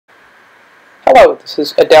Hello, this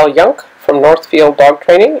is Adele Younk from Northfield Dog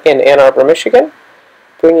Training in Ann Arbor, Michigan,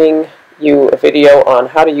 bringing you a video on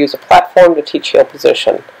how to use a platform to teach heel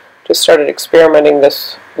position. Just started experimenting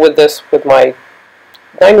with my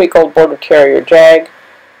 9-week-old Border Terrier Jag.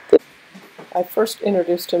 I first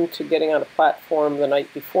introduced him to getting on a platform the night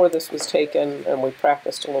before this was taken, and we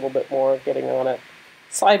practiced a little bit more getting on it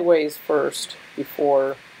sideways first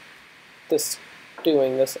before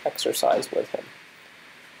doing this exercise with him.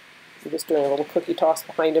 I'm just doing a little cookie toss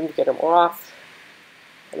behind him to get him off,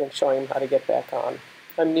 and then showing him how to get back on.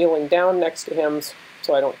 I'm kneeling down next to him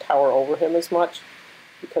so I don't tower over him as much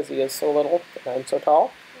because he is so little and I'm so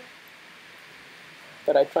tall.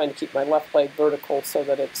 But I'm trying to keep my left leg vertical so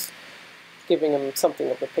that it's giving him something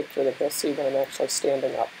of the picture that he'll see when I'm actually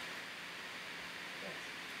standing up.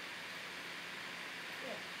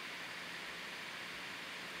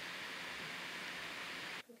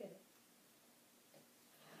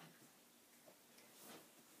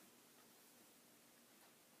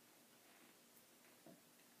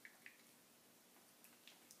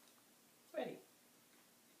 Ready.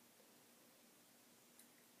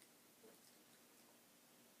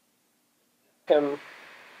 Him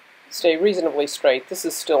stay reasonably straight. This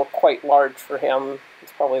is still quite large for him.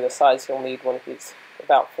 It's probably the size he'll need when he's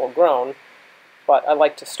about full grown. But I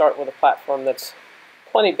like to start with a platform that's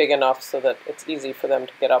plenty big enough so that it's easy for them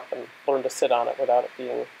to get up and learn to sit on it without it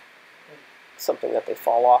being something that they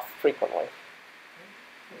fall off frequently.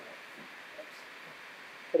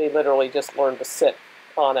 But he literally just learned to sit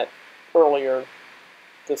on it earlier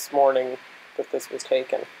this morning that this was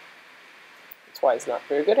taken. That's why he's not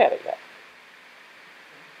very good at it yet.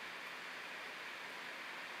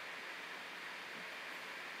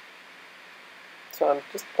 So I'm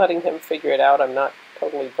just letting him figure it out. I'm not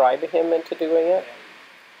totally bribing him into doing it.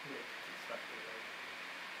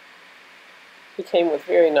 He came with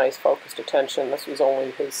very nice focused attention. This was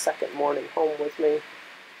only his second morning home with me.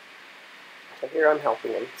 So here I'm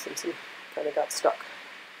helping him since he kind of got stuck.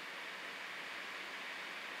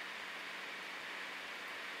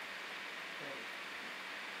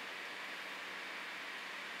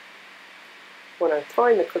 When I'm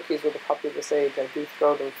throwing the cookies with a puppy this age, I do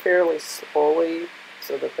throw them fairly slowly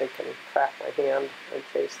so that they can track my hand and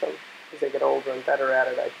chase them. As they get older and better at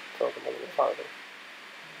it, I throw them a little farther.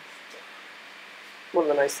 One of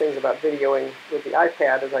the nice things about videoing with the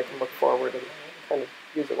iPad is I can look forward and kind of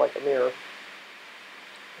use it like a mirror.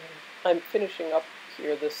 I'm finishing up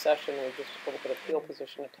here this session with just a little bit of heel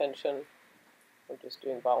position attention. I'm just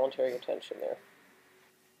doing voluntary attention there.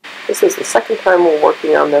 This is the second time we're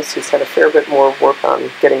working on this. He's had a fair bit more work on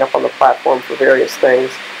getting up on the platform for various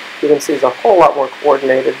things. You can see he's a whole lot more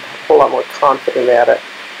coordinated, a whole lot more confident at it,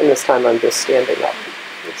 and this time I'm just standing up.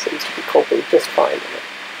 He seems to be coping just fine with it.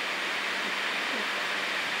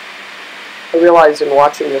 I realized in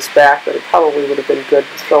watching this back that it probably would have been good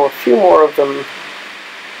to throw a few more of them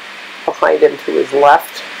behind him to his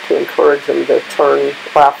left to encourage him to turn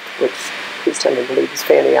left, which he's tending to leave his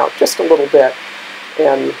fanny out just a little bit.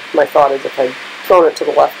 And my thought is if I'd thrown it to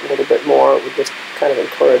the left a little bit more, it would just kind of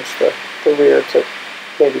encourage the rear to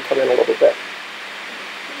maybe come in a little bit.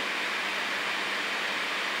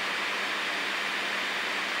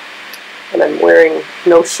 And I'm wearing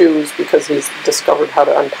no shoes because he's discovered how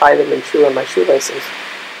to untie them and chew on my shoelaces.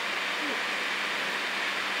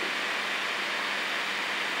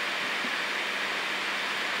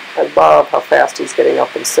 I love how fast he's getting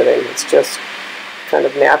up and sitting. It's just kind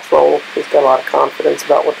of natural. He's got a lot of confidence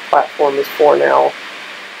about what the platform is for now.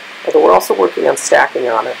 Although we're also working on stacking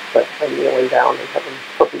on it, but I'm kneeling down and have him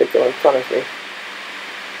perpendicular in front of me.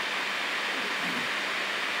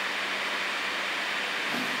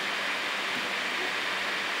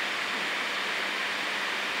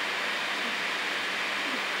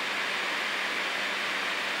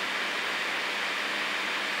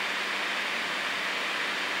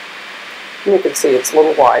 And you can see it's a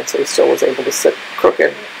little wide, so he still was able to sit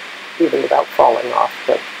crooked even without falling off,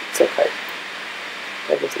 but it's okay.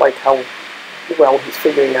 I just like how well he's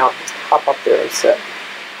figuring out just to hop up there and sit.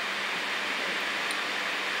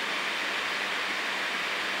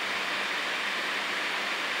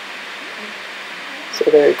 So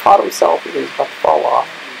there he caught himself as he was about to fall off.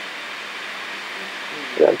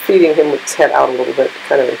 And I'm feeding him with his head out a little bit to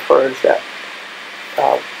kind of encourage that.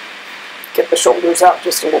 Get the shoulders out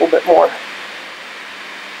just a little bit more.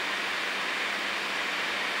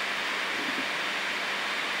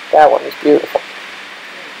 That one was beautiful.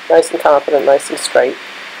 Nice and confident, nice and straight.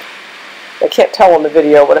 I can't tell on the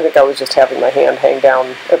video, but I think I was just having my hand hang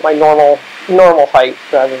down at my normal height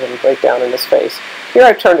rather than right down in his face. Here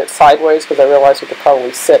I turned it sideways because I realized he could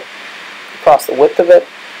probably sit across the width of it.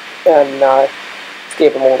 and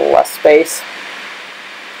gave him a little less space.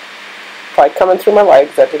 Tried coming through my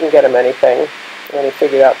legs, that didn't get him anything. And then he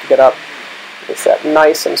figured out to get up. He sat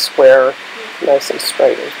nice and square, nice and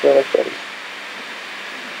straight. It was really pretty.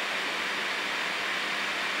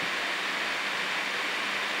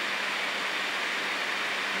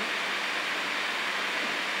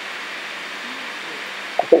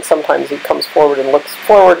 I think sometimes he comes forward and looks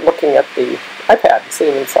forward looking at the iPad,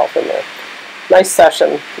 seeing himself in there. Nice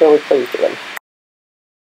session, really pleased with him.